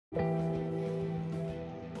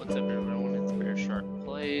What's up everyone, it's Bear Shark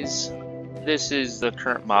Plays. This is the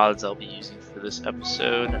current mods I'll be using for this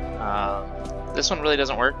episode. This one really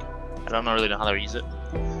doesn't work. I don't really know how to use it.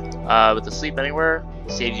 But the Sleep Anywhere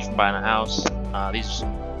saves you from buying a house. These are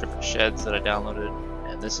some different sheds that I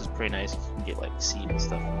downloaded, and this is pretty nice. You can get like seed and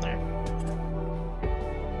stuff in there.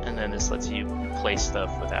 And then this lets you place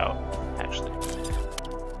stuff without actually doing it.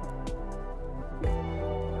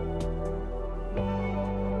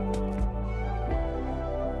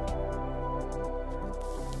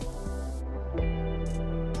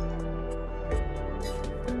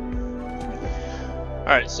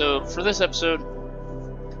 Alright, so for this episode,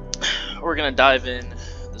 we're going to dive in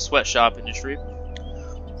the sweatshop industry,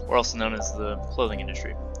 or also known as the clothing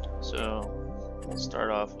industry. So, we'll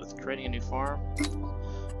start off with creating a new farm.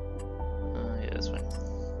 Yeah, that's fine.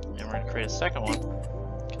 And we're going to create a second one,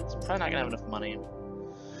 because I'm probably not going to have enough money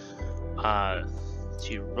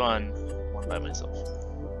to run one by myself.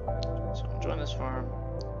 So, I'm going to join this farm,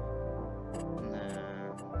 and then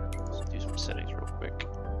let's do some settings real quick.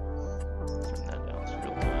 Turn that down to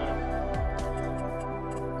real time.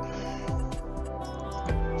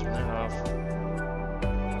 Turn that off.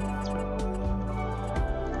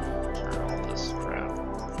 Turn all this crap.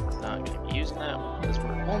 We're not going to be using that because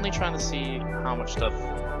we're only trying to see how much stuff,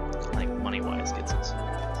 like money-wise, gets us.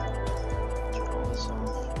 Turn all this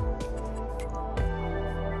off.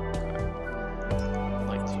 I'd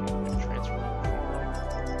like to transfer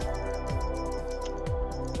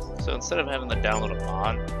that. So instead of having to download a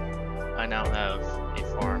mod, I now have a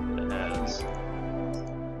farm that has $3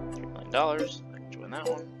 million. I can join that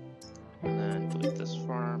one, and then delete this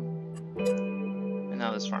farm, and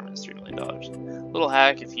now this farm has $3 million. Little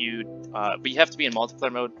hack if you, but you have to be in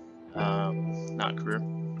multiplayer mode, not career.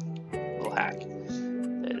 Little hack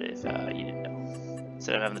that if you didn't know,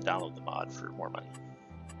 instead of having to download the mod for more money.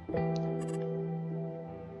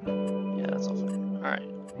 Yeah, that's all fine. All right,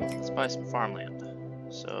 let's buy some farmland.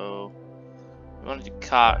 So we want to do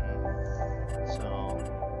cotton. So,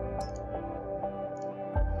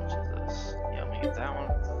 how much is this? Yeah, I'm gonna get that one.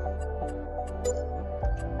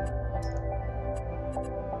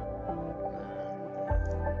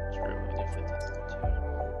 Sure, we do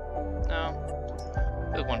 52. No,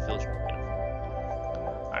 I think one filter.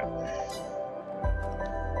 Alright.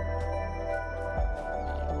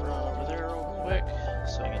 Run over there real quick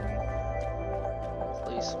so I can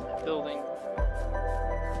place my building.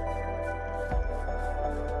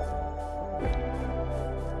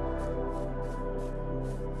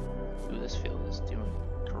 This field is doing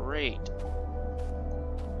great.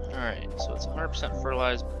 Alright, so it's 100%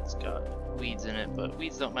 fertilized, but it's got weeds in it, but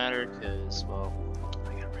weeds don't matter because, well,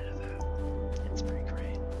 I got rid of that. It's pretty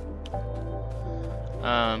great.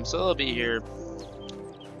 So they'll be here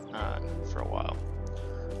for a while.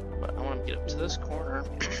 But I want to get up to this corner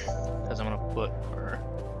because I'm going to put our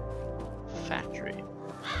factory.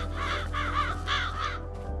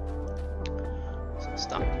 So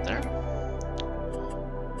stop it there.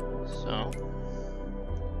 So,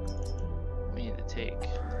 we need to take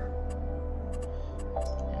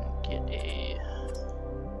and get a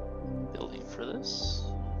building for this.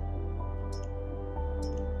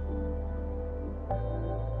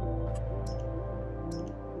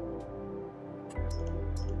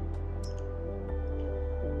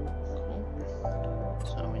 Cool.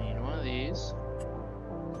 So we need one of these.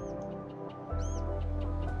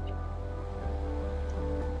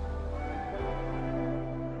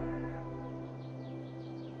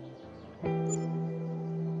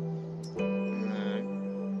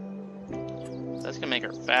 That's gonna make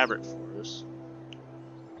our fabric for us.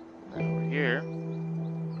 And then over here,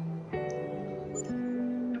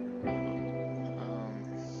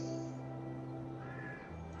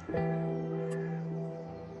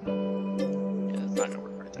 yeah, that's not gonna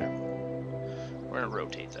work right there. We're gonna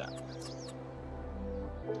rotate that.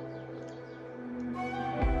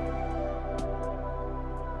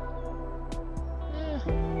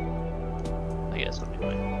 I guess that'll be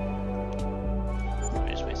fine. We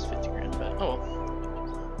just wasted 50 grand, but oh well.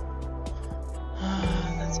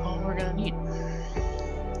 That's all we're gonna need.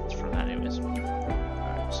 That's for that anyways.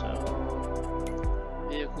 Alright, so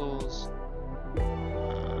vehicles,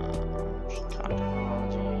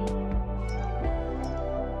 technology.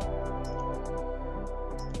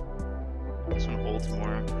 This one holds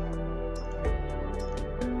more.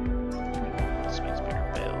 This makes bigger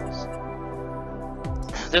bales.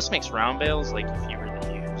 This makes round bales, like if you were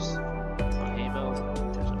to use hay bales. I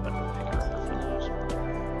think there's a better picker for those.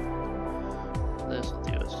 This will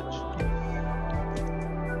do us just fine.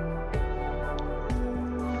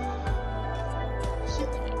 So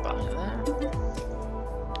let me buy that.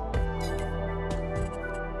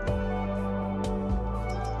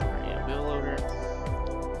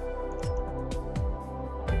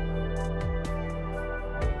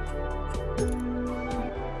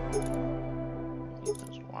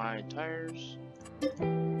 Alright, tires.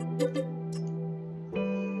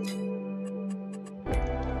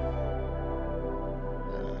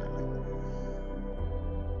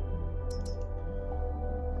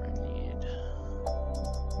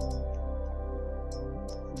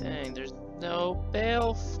 Dang, there's no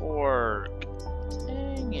bale fork.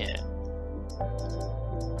 Dang it.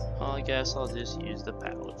 Well, I guess I'll just use the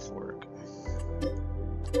pallet fork.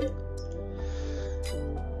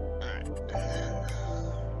 Alright, and then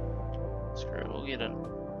screw it, we'll get a.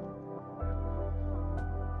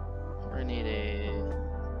 We're gonna need a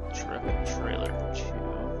truck trailer too.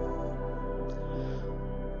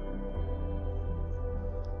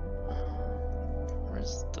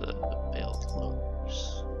 Where's the bale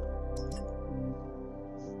loaders?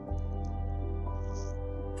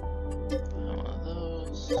 One of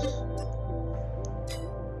those. I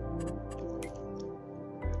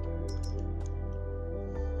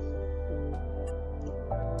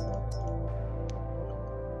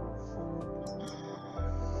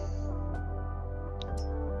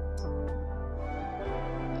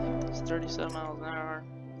think it's 37 miles an hour.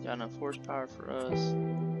 Got enough horsepower for us.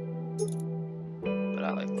 But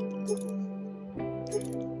I like loading.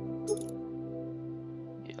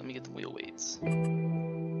 Yeah, let me get the wheel weights. Buy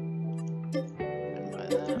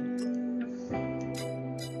that.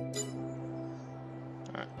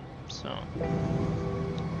 Alright, so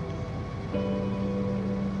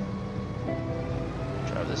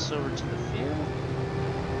drive this over to the field.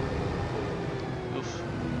 Oof.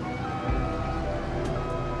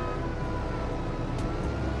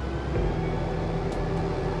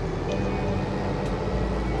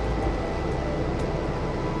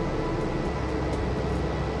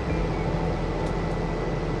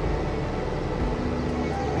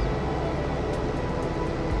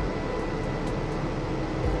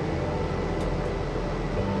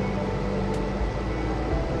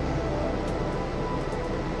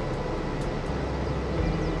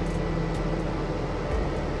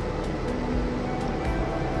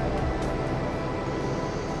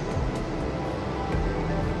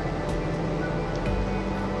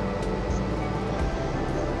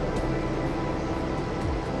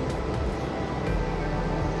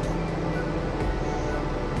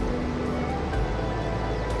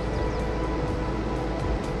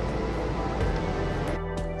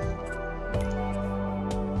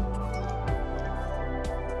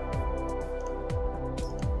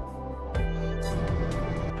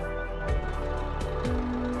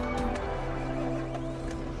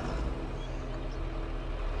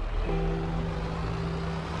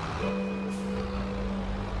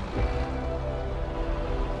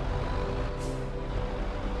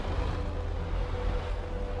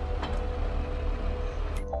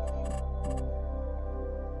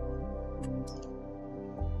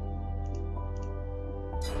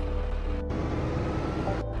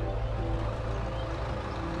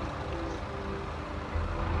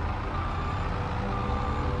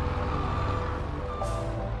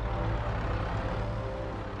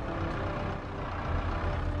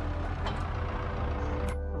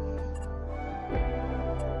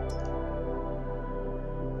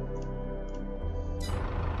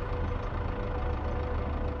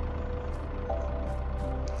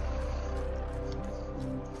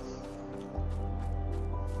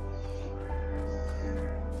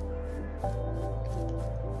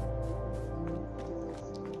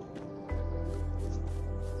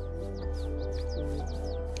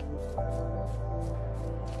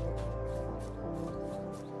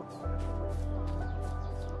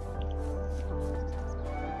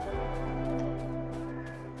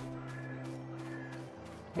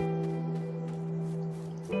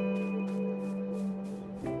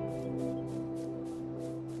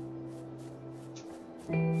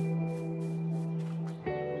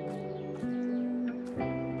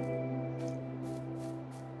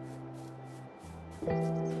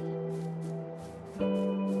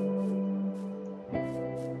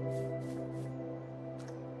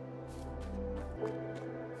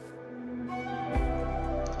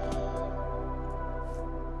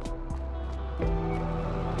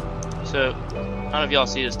 So, I don't know if y'all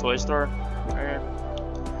see this toy store right here,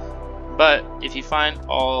 but if you find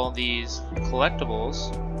all these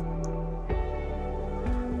collectibles,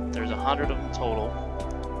 there's 100 of them total,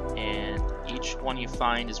 and each one you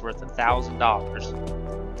find is worth $1,000.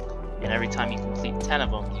 And every time you complete 10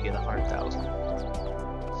 of them, you get 100,000.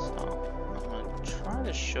 So, I'm gonna try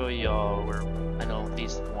to show y'all where I know at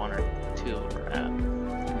least one or two are at.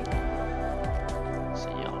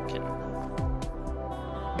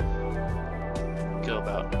 Go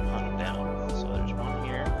about hunting down. So there's one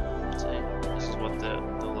here. Say this is what they'll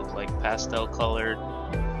look like, pastel colored.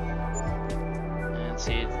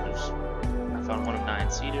 found one of 9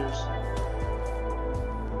 cedars.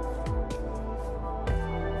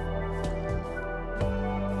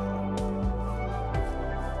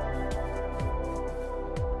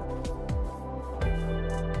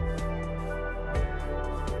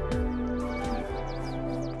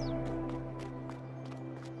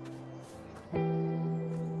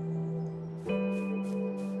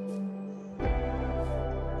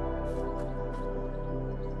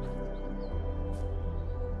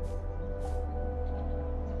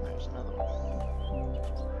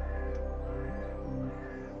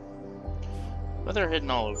 But they're hidden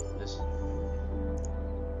all over this.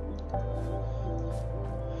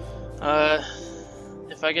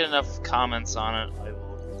 If I get enough comments on it, I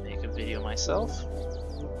will make a video myself.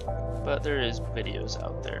 But there is videos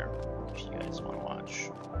out there if you guys want to watch.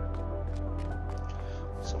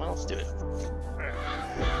 So let's do it.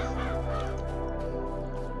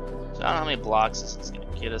 So I don't know how many blocks this is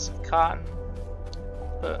going to get us of cotton,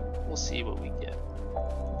 but we'll see what we get.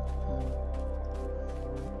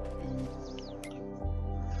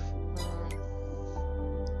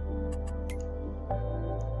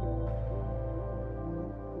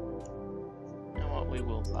 We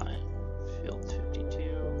will buy field 52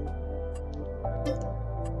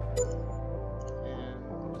 and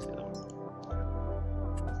what's the other one?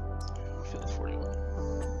 Field 41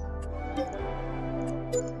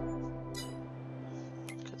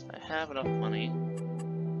 because I have enough money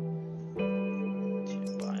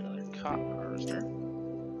to buy another cotton harvester.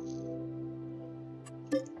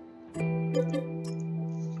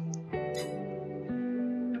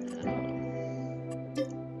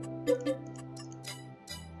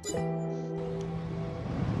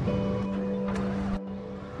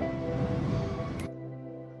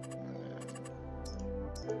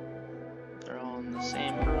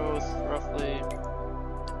 Same growth, roughly.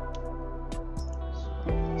 So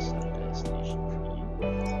let's set a destination for you.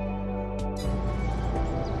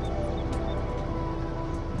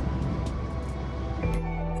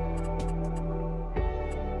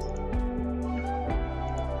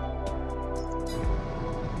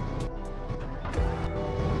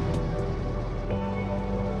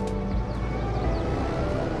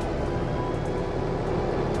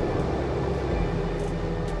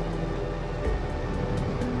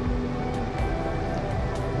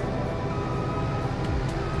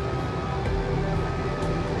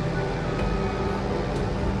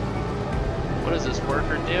 What is this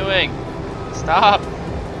worker doing? Stop!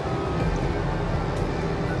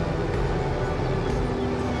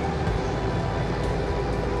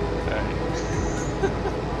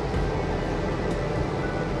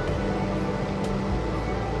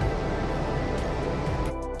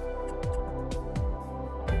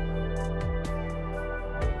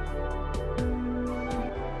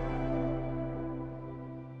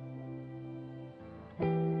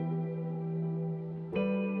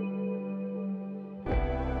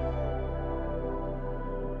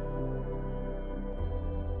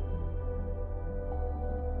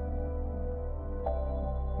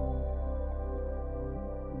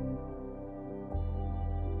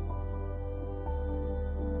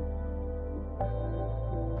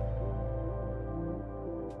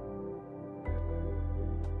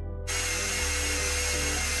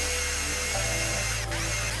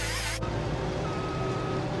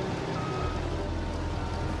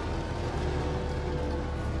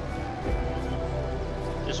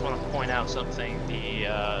 Just want to point out something.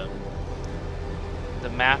 The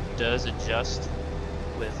map does adjust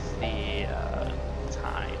with the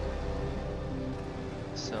time.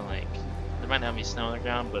 So like, there might not be snow on the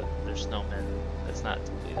ground, but there's snowmen. That's not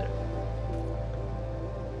typically there.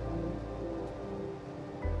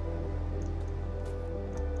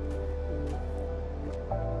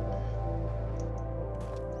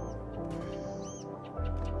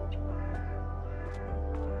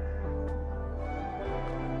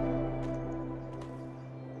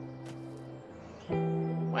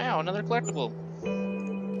 Wow, another collectible.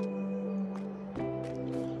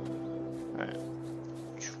 Alright.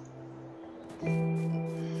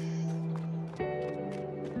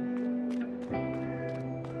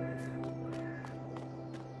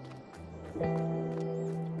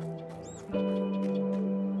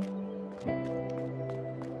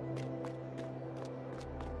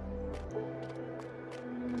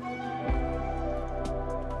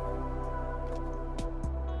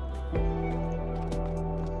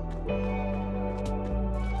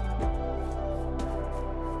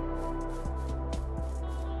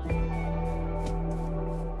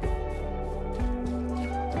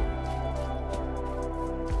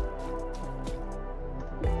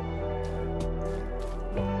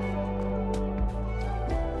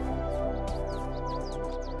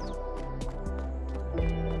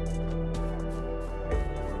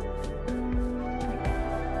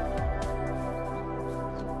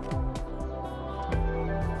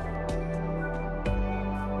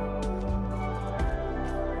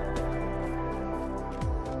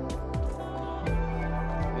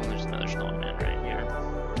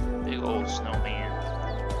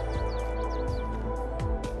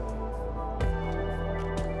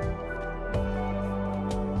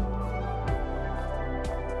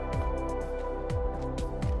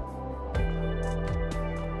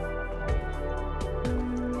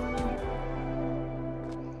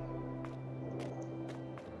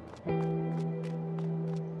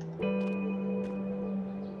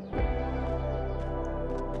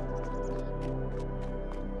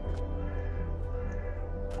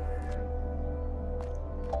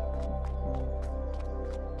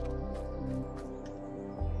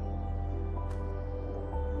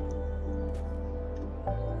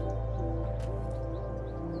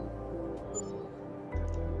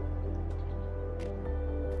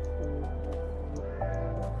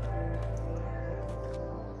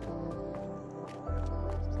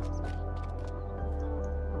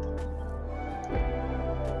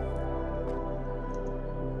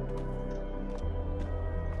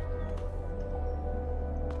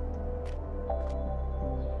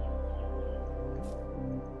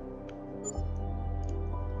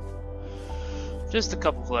 Just a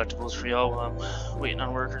couple collectibles for y'all while I'm waiting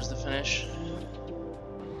on workers to finish.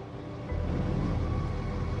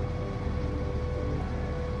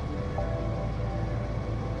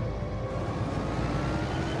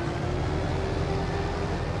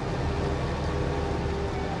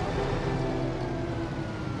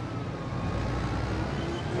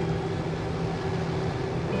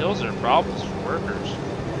 Those are problems for workers.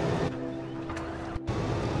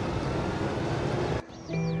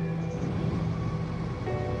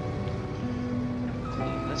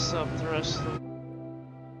 Clean this up the rest of the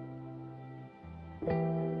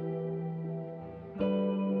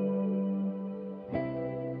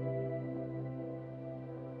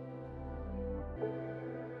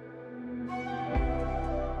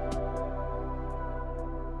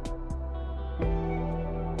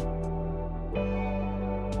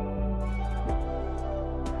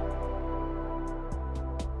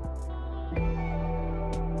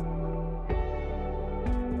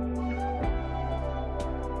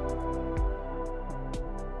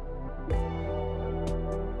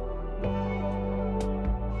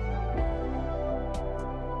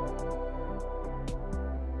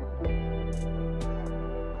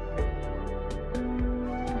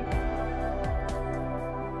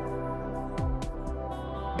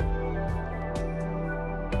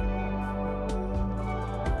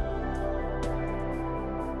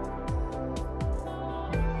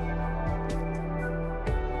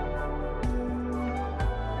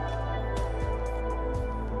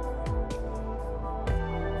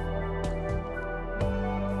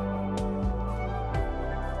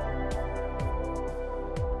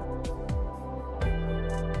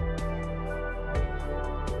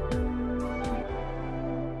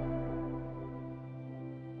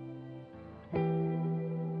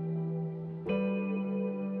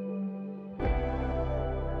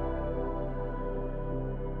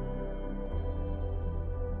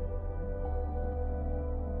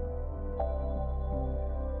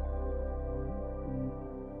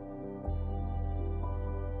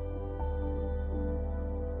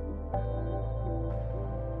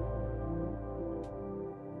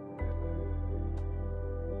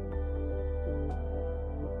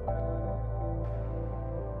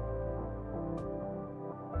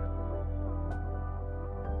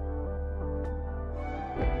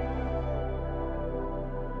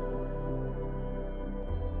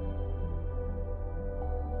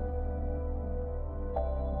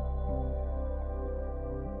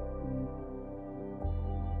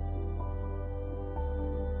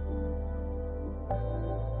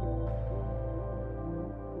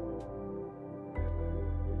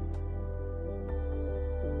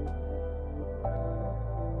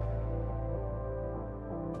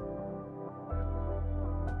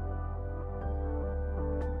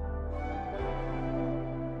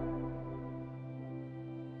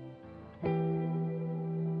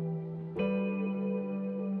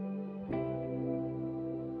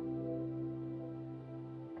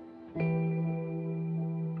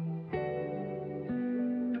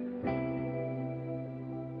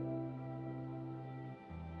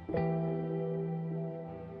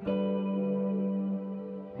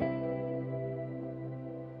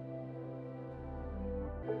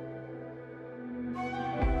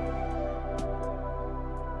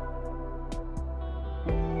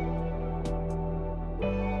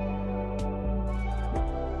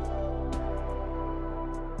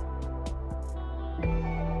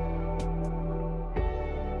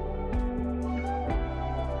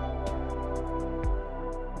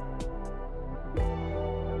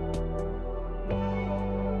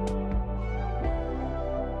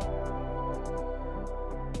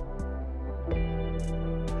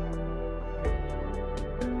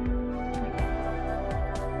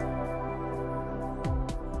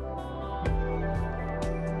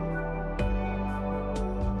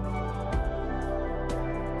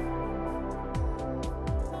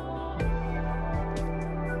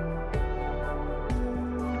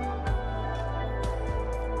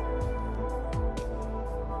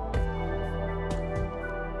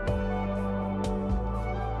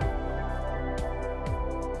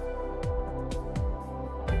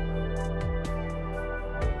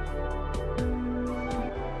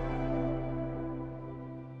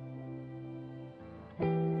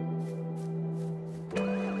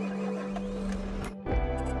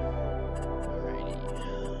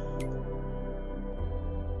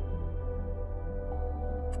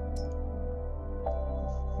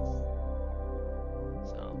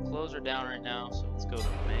Clothes are down right now, so let's go to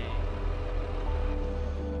May.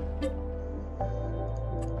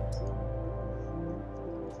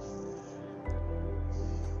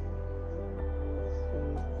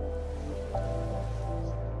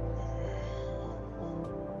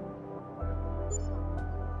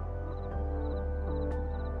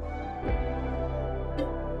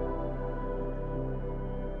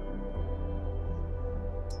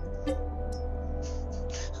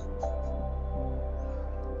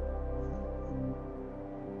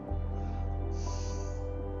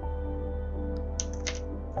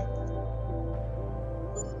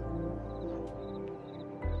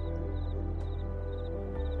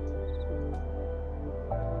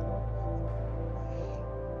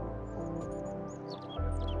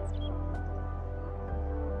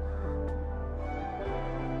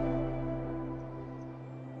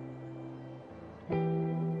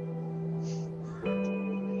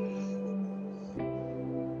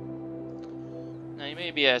 Now you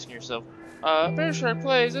may be asking yourself, Bear Shark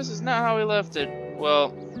Plays, this is not how we left it.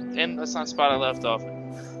 Well, and that's not the spot I left off.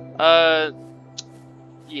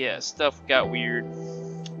 Yeah, stuff got weird,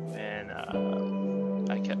 and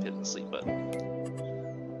I kept hitting the sleep button.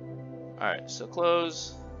 Alright, so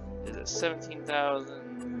close is at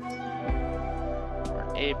 17,000. We're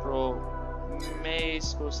in April. May is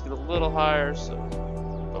supposed to get a little higher, so,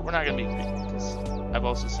 but we're not gonna be great because I've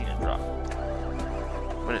also seen it drop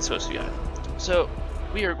when it's supposed to be high. So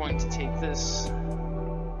we are going to take this to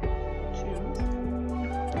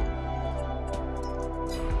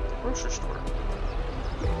the grocery store.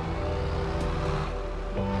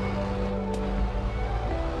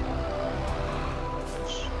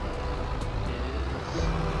 Which is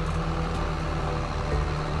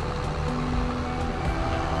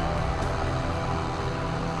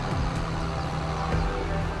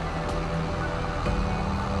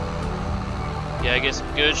gotta get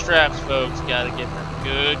some good straps, folks. Gotta get them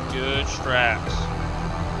good straps.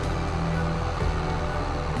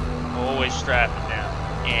 Always strap it down.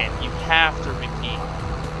 And you have to repeat,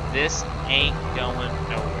 this ain't going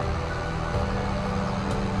nowhere.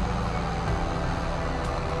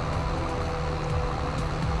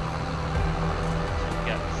 So we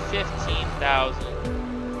got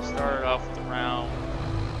 15,000. Started off with around,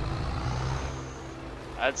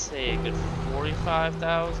 I'd say a good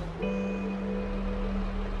 45,000.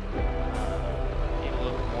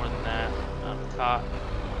 Cotton.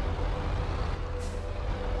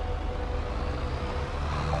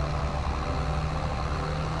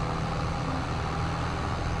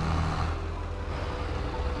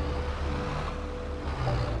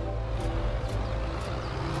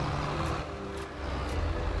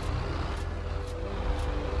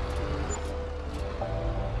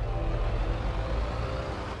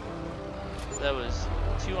 That was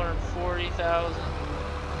 240,000.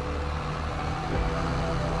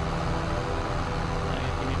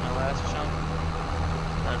 Last chunk,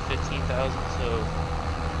 around 15,000, so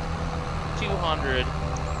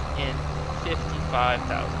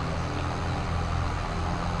 255,000.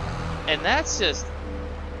 And that's just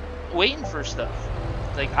waiting for stuff.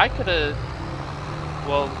 Like, I could have,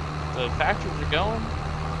 well, the factories are going,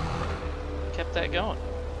 kept that going.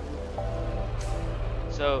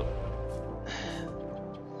 So,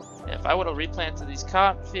 if I would have replanted these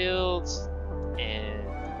cotton fields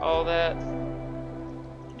and all that,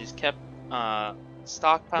 just kept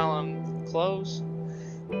stockpiling clothes,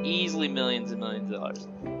 easily millions and millions of dollars.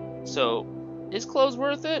 So, is clothes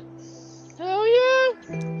worth it? Hell yeah!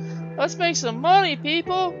 Let's make some money,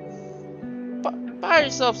 people! Buy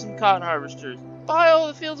yourself some cotton harvesters. Buy all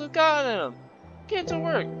the fields with cotton in them. Get to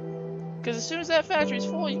work. Because as soon as that factory's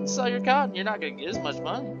full, you can sell your cotton. You're not going to get as much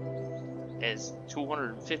money as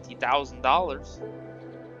 $250,000.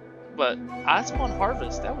 But that's one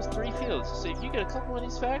harvest. That was 3 fields. So if you get a couple of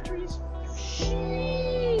these factories,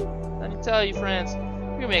 let me tell you, friends,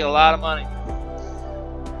 you're gonna make a lot of money.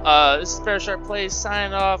 This is Bear Shark Plays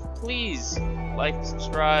signing off. Please like and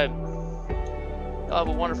subscribe. Y'all have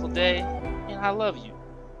a wonderful day, and I love you.